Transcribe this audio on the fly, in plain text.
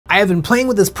I have been playing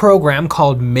with this program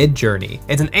called Midjourney.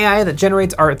 It's an AI that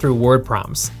generates art through word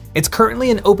prompts. It's currently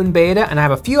in open beta and I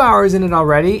have a few hours in it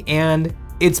already, and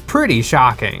it's pretty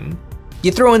shocking.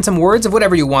 You throw in some words of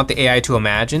whatever you want the AI to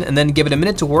imagine and then give it a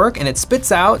minute to work and it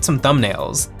spits out some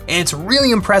thumbnails. And it's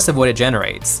really impressive what it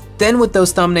generates. Then with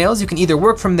those thumbnails, you can either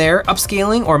work from there,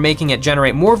 upscaling or making it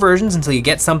generate more versions until you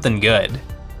get something good.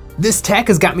 This tech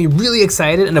has got me really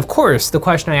excited, and of course, the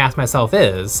question I ask myself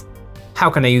is, how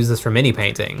can I use this for mini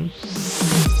painting?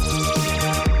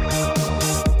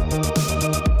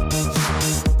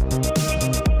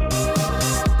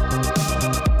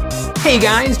 Hey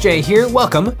guys, Jay here,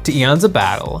 welcome to Eons of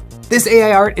Battle. This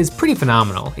AI art is pretty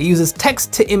phenomenal. It uses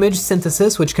text-to-image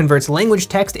synthesis, which converts language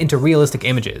text into realistic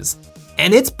images.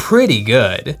 And it's pretty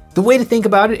good. The way to think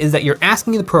about it is that you're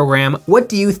asking the program, what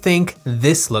do you think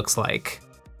this looks like?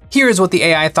 Here's what the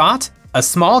AI thought a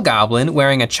small goblin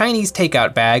wearing a Chinese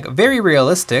takeout bag, very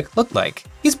realistic, looked like.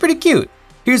 He's pretty cute.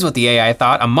 Here's what the AI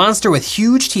thought a monster with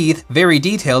huge teeth, very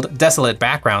detailed, desolate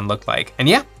background looked like. And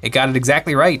yeah, it got it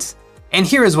exactly right. And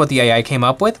here is what the AI came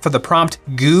up with for the prompt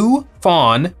goo,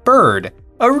 fawn, bird.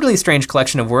 A really strange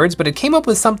collection of words, but it came up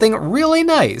with something really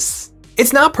nice.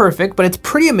 It's not perfect, but it's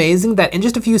pretty amazing that in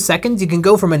just a few seconds, you can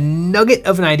go from a nugget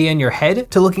of an idea in your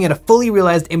head to looking at a fully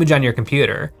realized image on your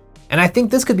computer. And I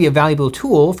think this could be a valuable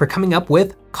tool for coming up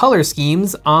with color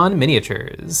schemes on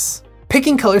miniatures.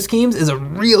 Picking color schemes is a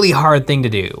really hard thing to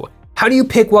do. How do you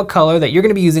pick what color that you're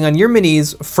gonna be using on your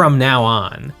minis from now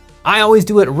on? I always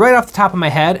do it right off the top of my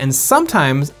head, and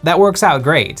sometimes that works out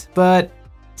great, but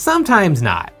sometimes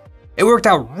not. It worked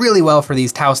out really well for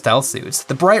these Tau stealth suits.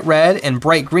 The bright red and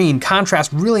bright green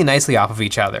contrast really nicely off of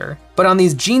each other. But on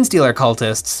these Gene Stealer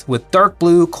cultists, with dark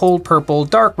blue, cold purple,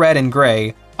 dark red, and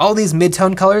gray, all these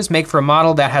mid-tone colors make for a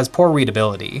model that has poor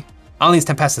readability. On these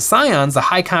Tempestus Scions, the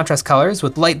high contrast colors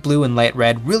with light blue and light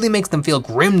red really makes them feel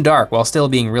grim dark while still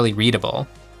being really readable.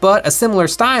 But a similar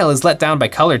style is let down by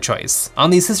color choice.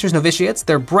 On these Sisters Novitiates,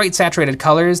 their bright saturated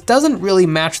colors doesn't really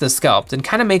match the sculpt and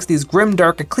kind of makes these grim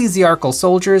dark ecclesiarchal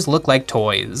soldiers look like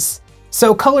toys.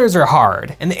 So colors are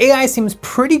hard, and the AI seems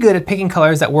pretty good at picking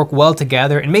colors that work well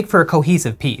together and make for a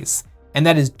cohesive piece. And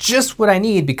that is just what I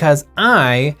need because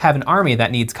I have an army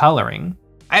that needs coloring.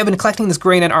 I have been collecting this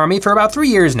Grey Knight army for about 3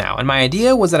 years now, and my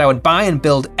idea was that I would buy and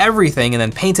build everything and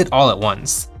then paint it all at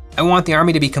once. I want the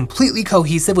army to be completely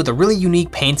cohesive with a really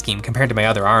unique paint scheme compared to my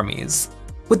other armies.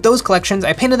 With those collections,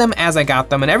 I painted them as I got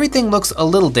them and everything looks a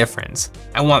little different.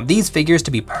 I want these figures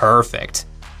to be perfect.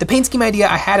 The paint scheme idea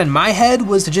I had in my head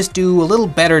was to just do a little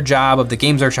better job of the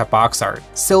Games Workshop box art,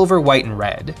 silver, white, and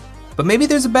red. But maybe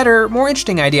there's a better, more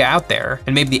interesting idea out there,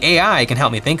 and maybe the AI can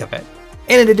help me think of it.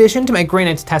 And in addition to my Grey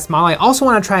Knights test model, I also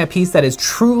want to try a piece that is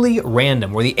truly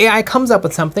random, where the AI comes up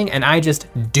with something and I just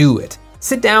do it.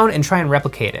 Sit down and try and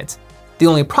replicate it. The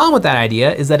only problem with that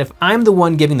idea is that if I'm the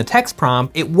one giving the text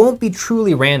prompt, it won't be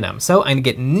truly random. So I'm gonna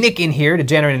get Nick in here to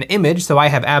generate an image so I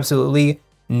have absolutely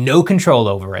no control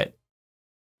over it.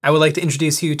 I would like to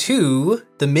introduce you to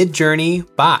the Midjourney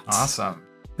bot. Awesome.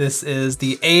 This is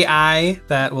the AI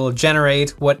that will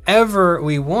generate whatever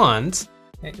we want.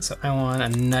 Okay, so I want a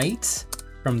knight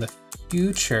from the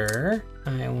future.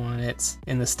 I want it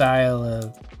in the style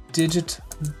of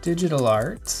digital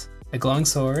art. A glowing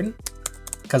sword,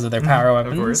 because of their power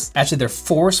weapons. Actually, they're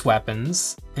force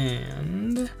weapons.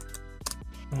 And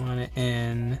I want it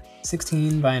in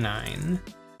 16:9.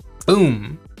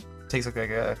 Boom. Takes like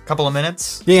a couple of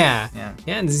minutes. Yeah.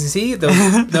 And as you see,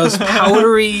 those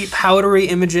powdery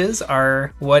images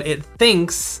are what it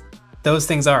thinks those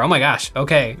things are. Oh my gosh,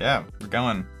 okay. Yeah, we're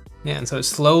going. Yeah, and so it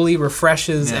slowly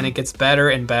refreshes and it gets better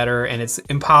and better, and it's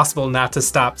impossible not to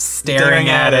stop staring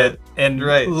at it and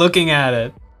looking at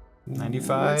it.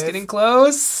 95. It's getting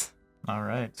close. All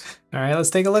right. All right,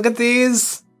 let's take a look at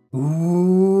these.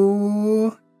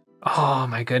 Ooh. Oh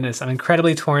my goodness, I'm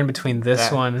incredibly torn between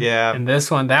this one and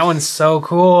this one. That one's so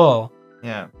cool.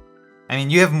 Yeah. I mean,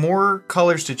 you have more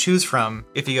colors to choose from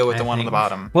if you go with the one on the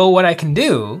bottom. Well, what I can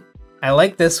do, I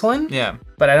like this one. Yeah.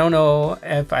 But I don't know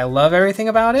if I love everything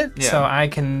about it. Yeah. So I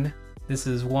can, this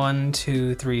is 1,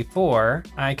 2, 3, 4.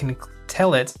 I can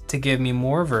tell it to give me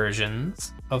more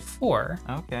versions of 4.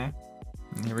 Okay.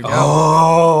 Here we go.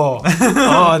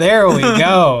 Oh, there we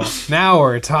go. Now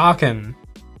we're talking.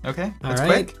 Okay, that's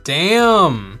quick.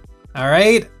 Damn. All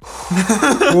right.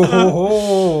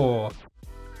 Whoa.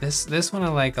 This one I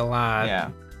like a lot. Yeah.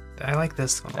 I like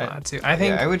this one a lot too. I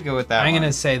think I would go with that I'm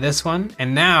gonna say this one,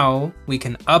 and now we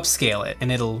can upscale it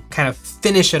and it'll kind of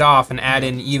finish it off and add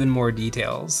in even more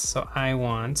details. So I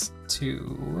want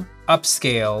to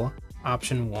upscale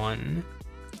option 1.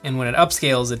 And when it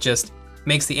upscales, it just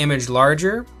makes the image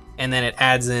larger, and then it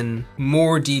adds in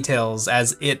more details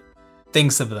as it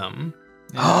thinks of them.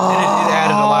 Yeah. And it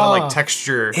added a lot of like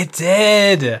texture. It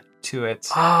did to it.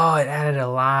 Oh, it added a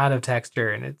lot of texture,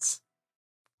 and it's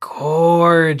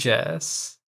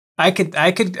gorgeous. I could gray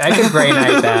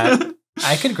knight that.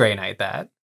 I could gray knight that.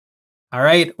 All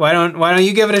right, why don't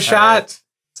you give it a shot? Right.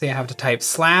 So you have to type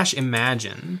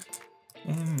 /imagine.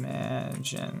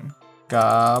 Imagine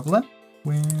goblin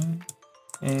wearing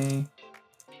a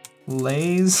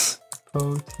Lay's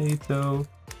potato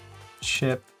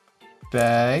chip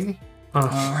bag on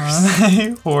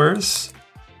a horse.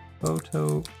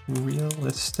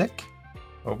 Photorealistic.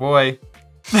 Oh boy.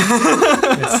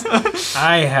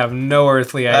 I have no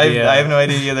earthly idea. I have no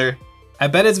idea either. I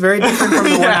bet it's very different from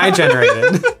the one I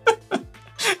generated.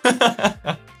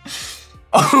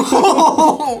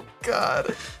 Oh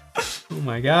God. Oh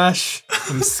my gosh.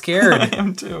 I'm scared. I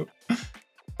am too.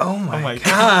 Oh my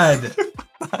God.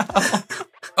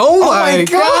 Oh my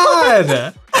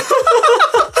God.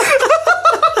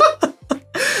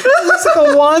 It looks like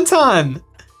a wonton.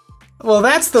 Well,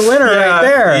 that's the winner right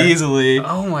there. Easily.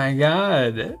 Oh my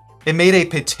God. It made a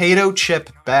potato chip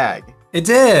bag. It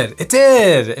did. It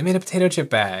did. It made a potato chip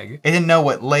bag. It didn't know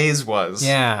what Lay's was.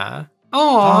 Yeah.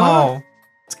 Oh.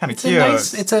 It's kind of cute.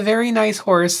 It's a very nice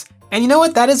horse. And you know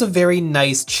what? That is a very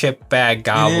nice chip bag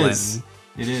goblin.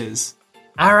 It is.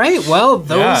 All right. Well,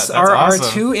 those are awesome.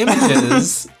 Our 2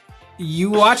 images. You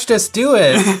watched us do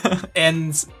it.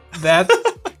 And that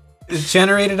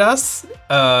generated us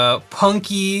a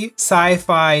punky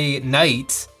sci-fi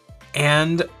knight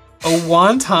and a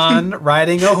wonton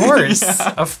riding a horse.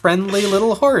 Yeah. A friendly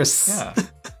little horse. Yeah.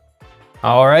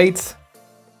 All right.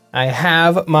 I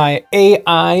have my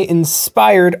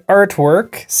AI-inspired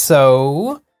artwork,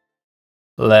 so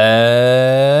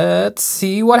let's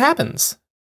see what happens.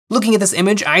 Looking at this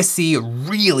image, I see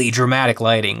really dramatic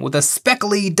lighting with a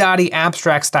speckly, dotty,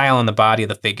 abstract style on the body of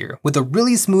the figure, with a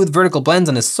really smooth vertical blends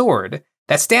on his sword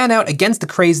that stand out against the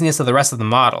craziness of the rest of the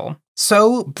model.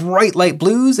 So, bright light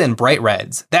blues and bright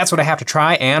reds. That's what I have to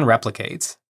try and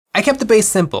replicate. I kept the base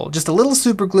simple, just a little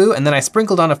super glue, and then I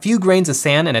sprinkled on a few grains of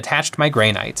sand and attached my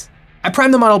gray knight. I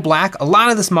primed the model black. A lot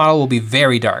of this model will be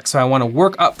very dark, so I want to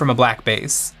work up from a black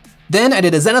base. Then I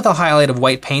did a zenithal highlight of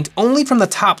white paint only from the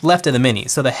top left of the mini,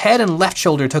 so the head and left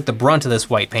shoulder took the brunt of this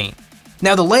white paint.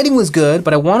 Now the lighting was good,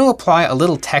 but I want to apply a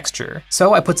little texture,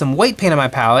 so I put some white paint on my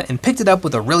palette and picked it up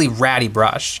with a really ratty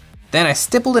brush. Then I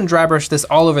stippled and dry brushed this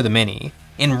all over the mini.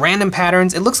 In random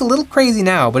patterns, it looks a little crazy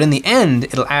now, but in the end,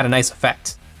 it'll add a nice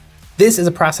effect. This is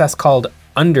a process called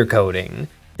undercoating.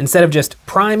 Instead of just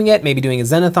priming it, maybe doing a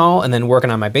zenithal and then working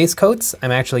on my base coats,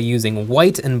 I'm actually using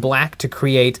white and black to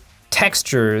create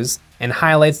textures and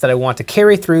highlights that I want to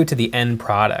carry through to the end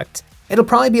product. It'll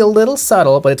probably be a little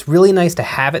subtle, but it's really nice to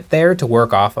have it there to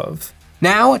work off of.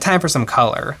 Now, time for some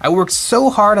color. I worked so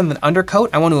hard on the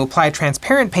undercoat, I want to apply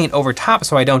transparent paint over top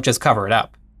so I don't just cover it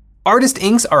up. Artist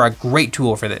inks are a great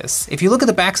tool for this. If you look at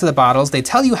the backs of the bottles, they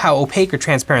tell you how opaque or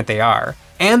transparent they are.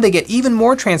 And they get even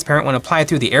more transparent when applied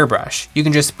through the airbrush. You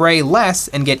can just spray less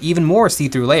and get even more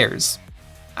see-through layers.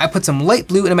 I put some light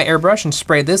blue into my airbrush and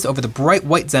sprayed this over the bright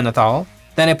white zenithal.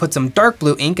 Then I put some dark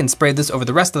blue ink and sprayed this over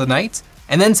the rest of the knight.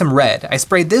 And then some red. I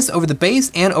sprayed this over the base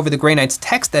and over the Grey Knight's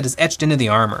text that is etched into the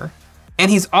armor.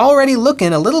 And he's already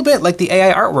looking a little bit like the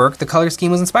AI artwork the color scheme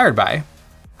was inspired by.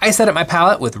 I set up my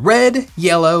palette with red,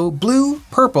 yellow, blue,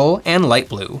 purple, and light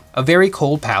blue, a very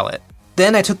cold palette.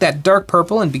 Then I took that dark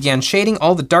purple and began shading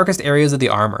all the darkest areas of the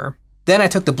armor. Then I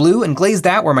took the blue and glazed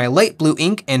that where my light blue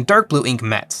ink and dark blue ink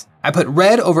met. I put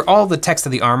red over all of the text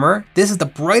of the armor. This is the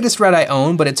brightest red I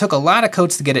own, but it took a lot of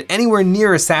coats to get it anywhere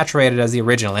near as saturated as the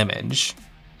original image.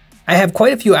 I have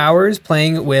quite a few hours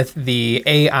playing with the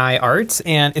AI art,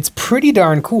 and it's pretty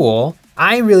darn cool.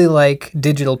 I really like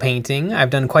digital painting.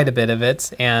 I've done quite a bit of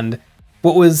it, and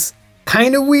what was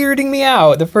kind of weirding me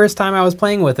out the first time I was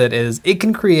playing with it is it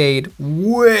can create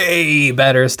way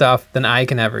better stuff than I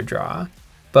can ever draw.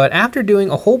 But after doing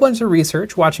a whole bunch of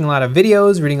research, watching a lot of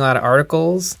videos, reading a lot of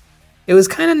articles, it was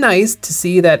kind of nice to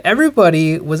see that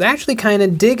everybody was actually kind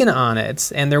of digging on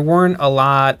it, and there weren't a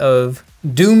lot of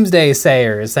doomsday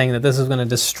sayers saying that this is going to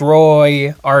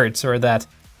destroy art or that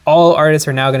all artists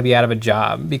are now going to be out of a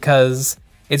job, because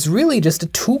it's really just a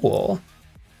tool.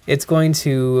 It's going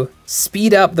to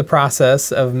speed up the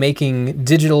process of making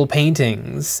digital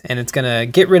paintings, and it's going to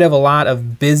get rid of a lot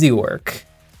of busy work.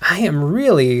 I am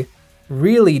really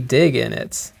digging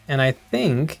it, and I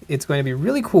think it's going to be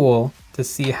really cool to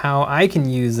see how I can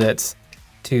use it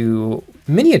to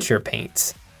miniature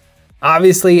paint.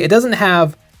 Obviously, it doesn't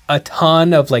have a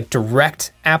ton of like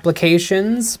direct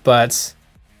applications, but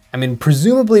I mean,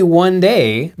 presumably one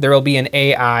day there will be an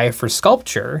AI for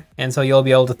sculpture, and so you'll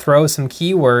be able to throw some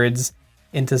keywords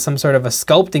into some sort of a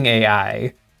sculpting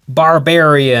AI.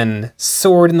 Barbarian,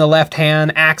 sword in the left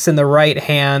hand, axe in the right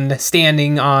hand,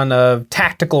 standing on a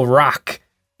tactical rock,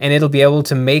 and it'll be able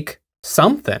to make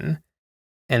something.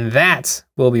 And that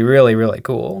will be really, really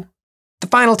cool. The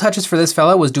final touches for this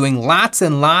fella was doing lots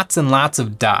and lots and lots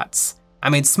of dots. I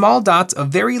made small dots of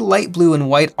very light blue and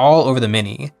white all over the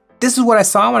mini. This is what I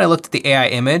saw when I looked at the AI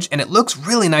image, and it looks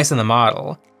really nice in the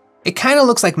model. It kind of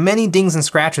looks like many dings and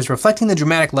scratches reflecting the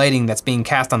dramatic lighting that's being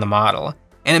cast on the model,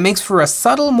 and it makes for a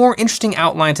subtle, more interesting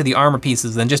outline to the armor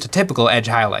pieces than just a typical edge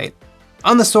highlight.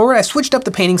 On the sword, I switched up the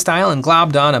painting style and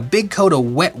globbed on a big coat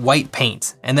of wet white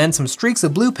paint, and then some streaks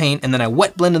of blue paint, and then I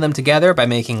wet blended them together by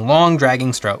making long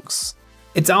dragging strokes.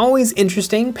 It's always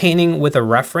interesting painting with a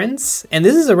reference, and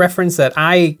this is a reference that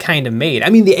I kind of made. I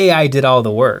mean, the AI did all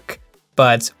the work.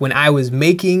 But when I was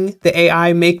making the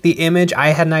AI make the image, I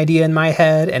had an idea in my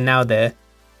head, and now the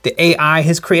AI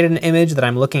has created an image that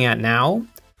I'm looking at now.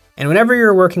 And whenever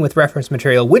you're working with reference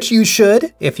material, which you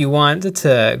should if you want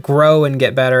to grow and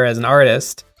get better as an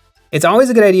artist, it's always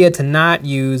a good idea to not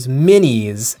use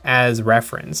minis as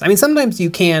reference. I mean, sometimes you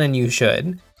can and you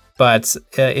should, but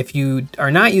if you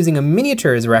are not using a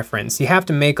miniature as reference, you have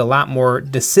to make a lot more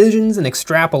decisions and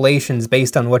extrapolations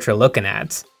based on what you're looking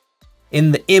at.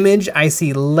 In the image, I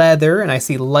see leather and I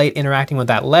see light interacting with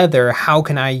that leather. How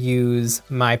can I use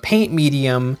my paint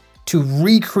medium to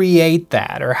recreate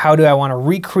that? Or how do I want to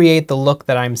recreate the look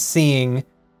that I'm seeing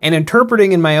and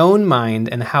interpreting in my own mind,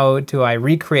 and how do I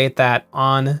recreate that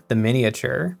on the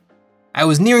miniature? I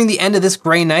was nearing the end of this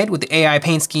gray night with the AI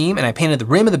paint scheme, and I painted the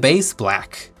rim of the base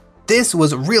black. This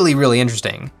was really, really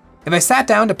interesting. If I sat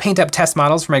down to paint up test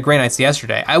models for my gray nights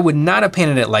yesterday, I would not have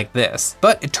painted it like this,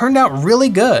 but it turned out really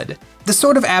good. The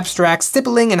sort of abstract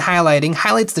stippling and highlighting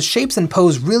highlights the shapes and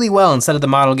pose really well instead of the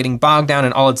model getting bogged down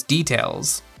in all its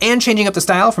details. And changing up the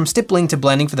style from stippling to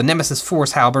blending for the Nemesis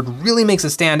Force halberd really makes it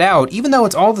stand out, even though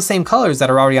it's all the same colors that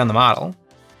are already on the model.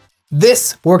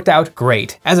 This worked out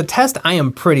great. As a test, I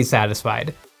am pretty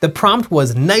satisfied. The prompt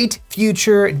was night,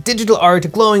 future, digital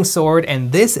art, glowing sword,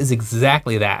 and this is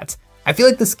exactly that. I feel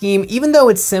like the scheme, even though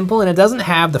it's simple and it doesn't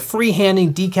have the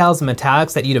freehanding decals and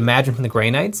metallics that you'd imagine from the Grey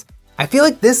Knights, I feel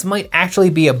like this might actually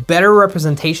be a better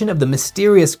representation of the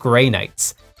mysterious Grey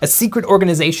Knights, a secret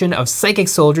organization of psychic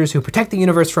soldiers who protect the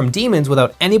universe from demons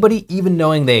without anybody even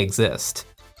knowing they exist.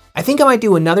 I think I might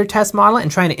do another test model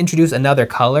and try to introduce another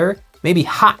color, maybe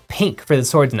hot pink for the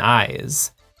swords and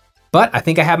eyes. But I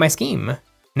think I have my scheme.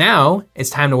 Now it's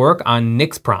time to work on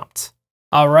Nick's prompt.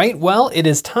 All right, well, it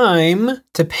is time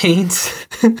to paint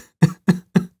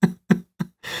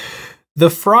the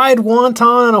fried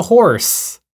wonton on a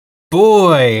horse.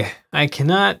 Boy, I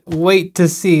cannot wait to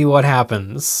see what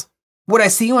happens. What I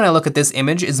see when I look at this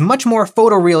image is much more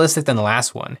photorealistic than the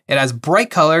last one. It has bright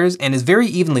colors and is very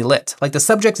evenly lit, like the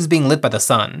subject is being lit by the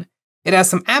sun. It has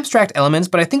some abstract elements,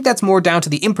 but I think that's more down to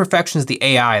the imperfections of the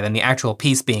AI than the actual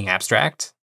piece being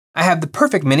abstract. I have the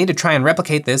perfect mini to try and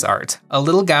replicate this art, a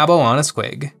little gobbo on a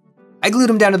squig. I glued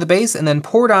him down to the base and then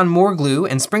poured on more glue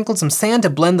and sprinkled some sand to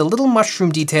blend the little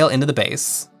mushroom detail into the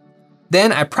base.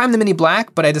 Then I primed the mini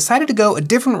black, but I decided to go a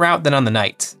different route than on the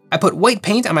night. I put white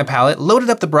paint on my palette, loaded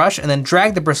up the brush, and then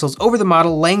dragged the bristles over the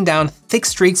model, laying down thick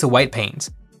streaks of white paint.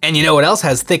 And you know what else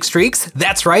has thick streaks?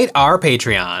 That's right, our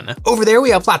Patreon. Over there we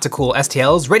have lots of cool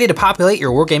STLs ready to populate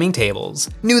your wargaming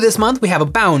tables. New this month, we have a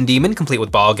bound demon complete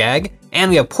with ball gag, and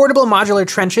we have portable modular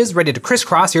trenches ready to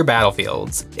crisscross your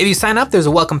battlefields. If you sign up, there's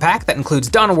a welcome pack that includes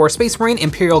Dawn of War Space Marine,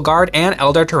 Imperial Guard, and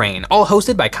Eldar Terrain, all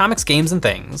hosted by Comics, Games, and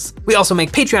Things. We also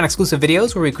make Patreon exclusive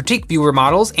videos where we critique viewer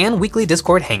models and weekly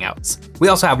Discord hangouts. We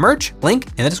also have merch, link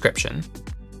in the description.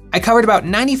 I covered about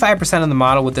 95% of the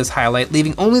model with this highlight,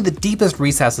 leaving only the deepest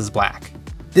recesses black.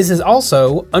 This is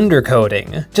also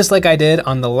undercoating. Just like I did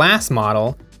on the last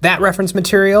model, that reference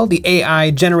material, the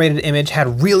AI generated image,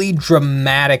 had really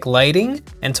dramatic lighting,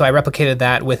 and so I replicated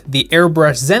that with the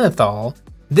airbrush zenithal.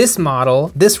 This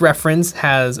model, this reference,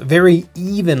 has very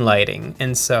even lighting,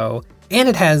 and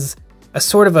it has a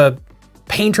sort of a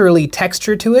painterly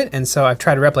texture to it, and so I've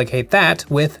tried to replicate that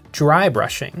with dry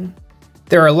brushing.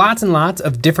 There are lots and lots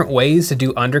of different ways to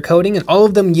do undercoating, and all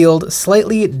of them yield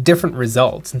slightly different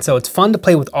results. And so it's fun to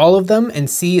play with all of them and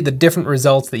see the different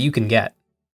results that you can get.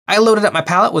 I loaded up my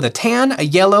palette with a tan, a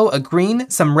yellow, a green,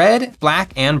 some red,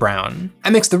 black, and brown. I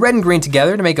mixed the red and green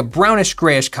together to make a brownish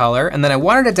grayish color, and then I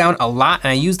watered it down a lot, and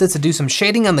I used this to do some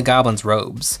shading on the goblin's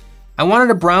robes. I wanted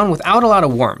a brown without a lot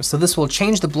of warmth, so this will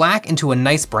change the black into a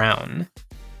nice brown.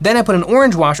 Then I put an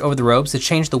orange wash over the robes to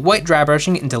change the white dry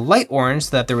brushing into light orange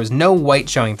so that there was no white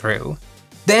showing through.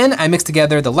 Then I mixed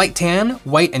together the light tan,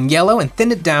 white, and yellow and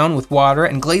thinned it down with water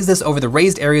and glazed this over the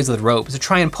raised areas of the robes to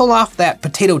try and pull off that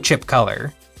potato chip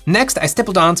color. Next, I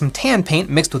stippled on some tan paint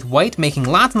mixed with white, making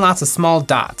lots and lots of small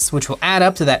dots, which will add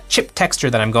up to that chip texture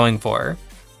that I'm going for.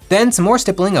 Then some more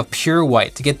stippling of pure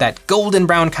white to get that golden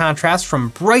brown contrast from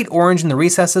bright orange in the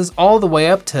recesses all the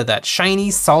way up to that shiny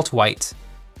salt white.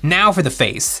 Now for the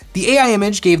face. The AI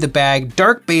image gave the bag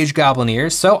dark beige goblin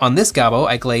ears, so on this gobbo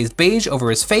I glazed beige over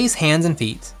his face, hands, and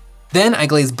feet. Then I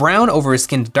glazed brown over his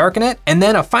skin to darken it, and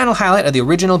then a final highlight of the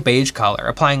original beige color,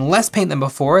 applying less paint than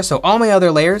before so all my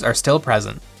other layers are still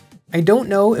present. I don't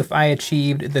know if I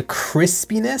achieved the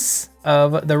crispiness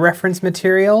of the reference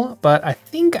material, but I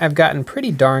think I've gotten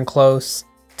pretty darn close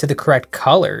to the correct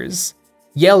colors.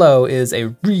 Yellow is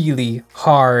a really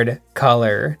hard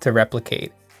color to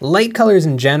replicate. Light colors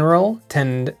in general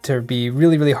tend to be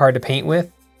really, really hard to paint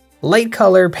with. Light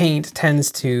color paint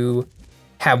tends to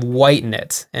have white in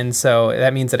it, and so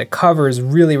that means that it covers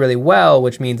really, really well,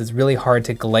 which means it's really hard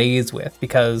to glaze with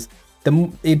because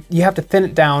you have to thin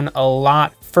it down a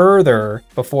lot further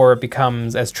before it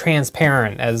becomes as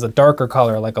transparent as a darker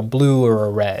color like a blue or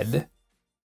a red.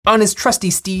 On his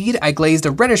trusty steed, I glazed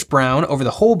a reddish brown over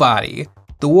the whole body.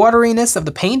 The wateriness of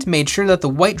the paint made sure that the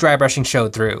white dry brushing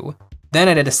showed through. Then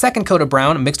I did a second coat of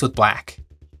brown mixed with black.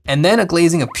 And then a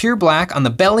glazing of pure black on the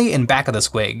belly and back of the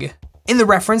squig. In the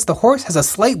reference, the horse has a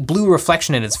slight blue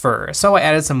reflection in its fur, so I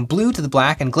added some blue to the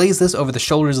black and glazed this over the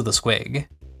shoulders of the squig.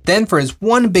 Then for his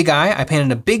one big eye, I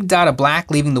painted a big dot of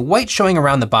black, leaving the white showing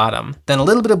around the bottom, then a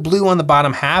little bit of blue on the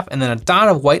bottom half, and then a dot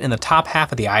of white in the top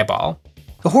half of the eyeball.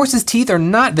 The horse's teeth are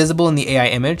not visible in the AI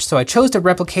image, so I chose to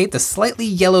replicate the slightly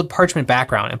yellowed parchment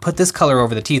background and put this color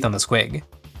over the teeth on the squig.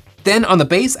 Then on the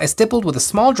base, I stippled with a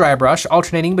small dry brush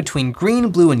alternating between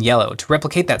green, blue, and yellow to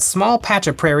replicate that small patch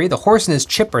of prairie the horse and his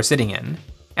chip are sitting in.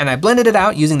 And I blended it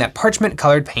out using that parchment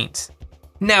colored paint.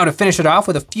 Now to finish it off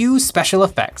with a few special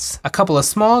effects, a couple of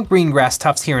small green grass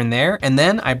tufts here and there, and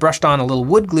then I brushed on a little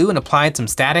wood glue and applied some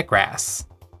static grass.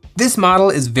 This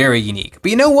model is very unique, but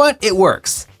you know what? It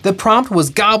works. The prompt was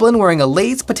Goblin wearing a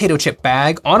Lay's potato chip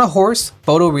bag on a horse,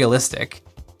 photorealistic.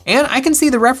 And I can see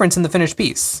the reference in the finished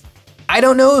piece. I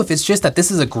don't know if it's just that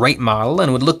this is a great model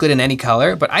and would look good in any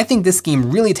color, but I think this scheme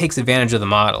really takes advantage of the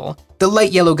model. The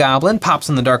light yellow goblin pops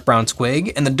on the dark brown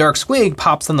squig, and the dark squig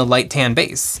pops on the light tan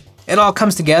base. It all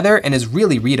comes together and is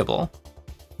really readable.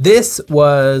 This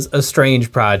was a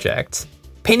strange project.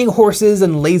 Painting horses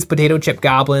and Lay's potato chip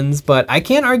goblins, but I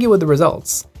can't argue with the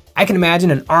results. I can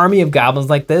imagine an army of goblins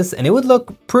like this and it would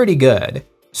look pretty good.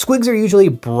 Squigs are usually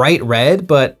bright red,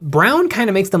 but brown kind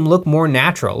of makes them look more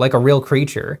natural, like a real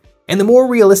creature. And the more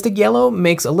realistic yellow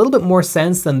makes a little bit more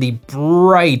sense than the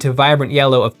bright, vibrant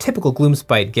yellow of typical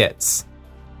Gloomspite gets.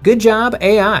 Good job,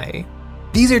 AI.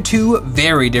 These are two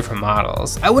very different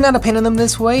models. I would not have painted them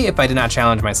this way if I did not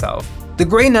challenge myself. The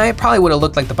Grey Knight probably would have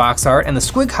looked like the box art, and the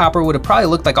Squig Hopper would have probably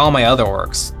looked like all my other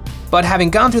orcs. But having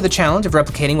gone through the challenge of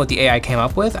replicating what the AI came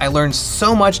up with, I learned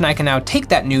so much and I can now take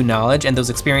that new knowledge and those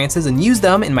experiences and use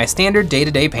them in my standard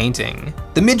day-to-day painting.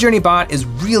 The Midjourney bot is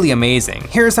really amazing.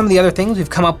 Here are some of the other things we've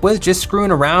come up with just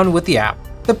screwing around with the app.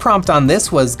 The prompt on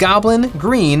this was goblin,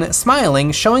 green,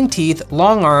 smiling, showing teeth,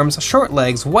 long arms, short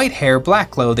legs, white hair, black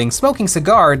clothing, smoking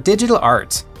cigar, digital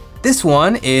art. This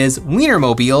one is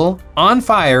Wienermobile, on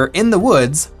fire, in the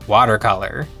woods,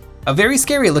 watercolor. A very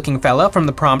scary looking fella from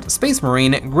the prompt Space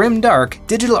Marine, grim dark,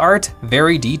 digital art,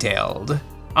 very detailed.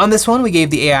 On this one we gave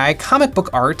the AI comic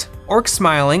book art, orc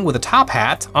smiling with a top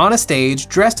hat, on a stage,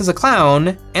 dressed as a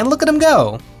clown, and look at him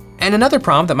go. And another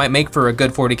prompt that might make for a good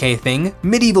 40K thing,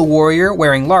 medieval warrior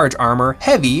wearing large armor,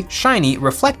 heavy, shiny,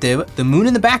 reflective, the moon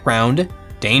in the background,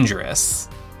 dangerous.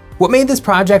 What made this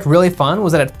project really fun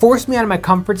was that it forced me out of my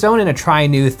comfort zone and to try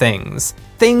new things.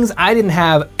 Things I didn't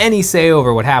have any say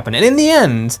over what happened, and in the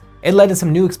end, it led to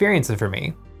some new experiences for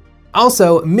me.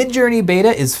 Also, Midjourney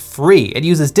Beta is free. It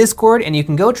uses Discord and you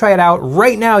can go try it out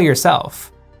right now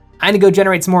yourself. I'm gonna go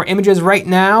generate some more images right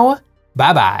now.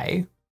 Bye-bye.